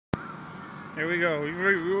Here we go.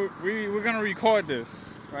 We're gonna record this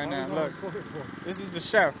right now. Look, this is the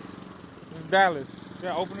chef. This is Dallas.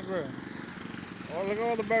 Yeah, open the grill. Oh, look at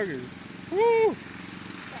all the burgers. Woo! God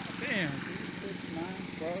damn. 3, 6, 9,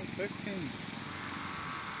 12, 15.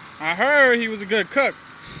 I heard he was a good cook.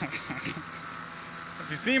 If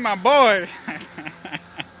you see my boy,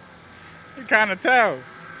 you kind of tell.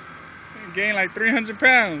 He gained like 300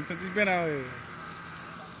 pounds since he's been out here.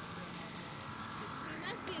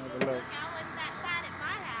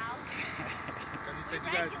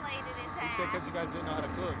 He said because you guys didn't know how to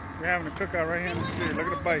cook. We're having a cookout right here in the street. Look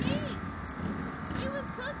at the bites. He was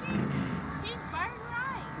cooking. He's burned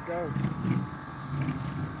rice. Let's go.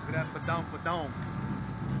 Look at that ba-dum.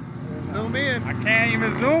 Zoom in. I can't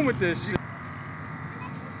even zoom with this shit.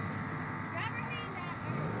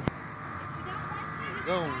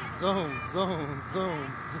 Zoom.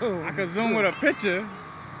 I could zoom with a picture,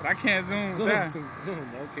 but I can't zoom with that.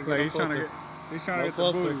 Okay, Like he's trying to get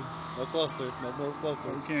the booty. No closer. No closer.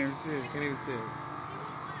 You can't even see it. Can't even see it.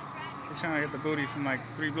 He's trying to get the booty from like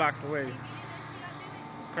 3 blocks away.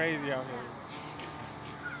 It's crazy out here.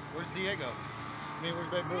 Where's Diego? I mean, where's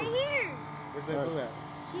Babe Boo? Right here. Where's Babe Boo at?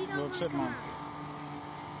 She don't Little want chipmunks. to come out.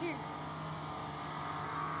 Here.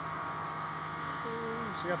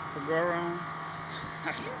 She got the fedora on.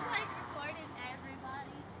 He's like recording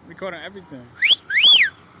everybody. Recording everything.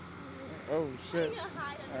 Oh shit.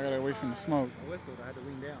 I gotta wait from the smoke. I whistled. I had to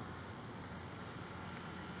lean down.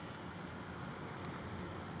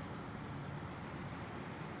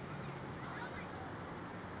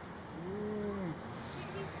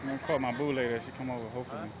 I'm gonna call my boo later. She come over,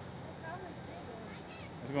 hopefully.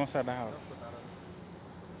 Let's go inside the house.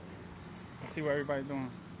 Let's see what everybody's doing.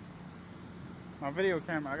 My video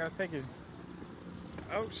camera, I gotta take it.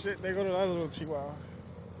 Oh shit, there go the other little chihuahua.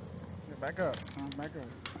 Yeah, back up, son, back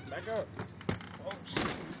up. Back up. Oh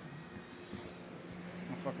shit.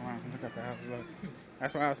 I'm fucking around. Look at the house. Look.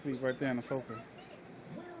 That's where I sleep, right there on the sofa.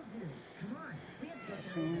 Well done. Come on.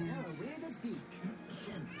 Let's go to the where to peak.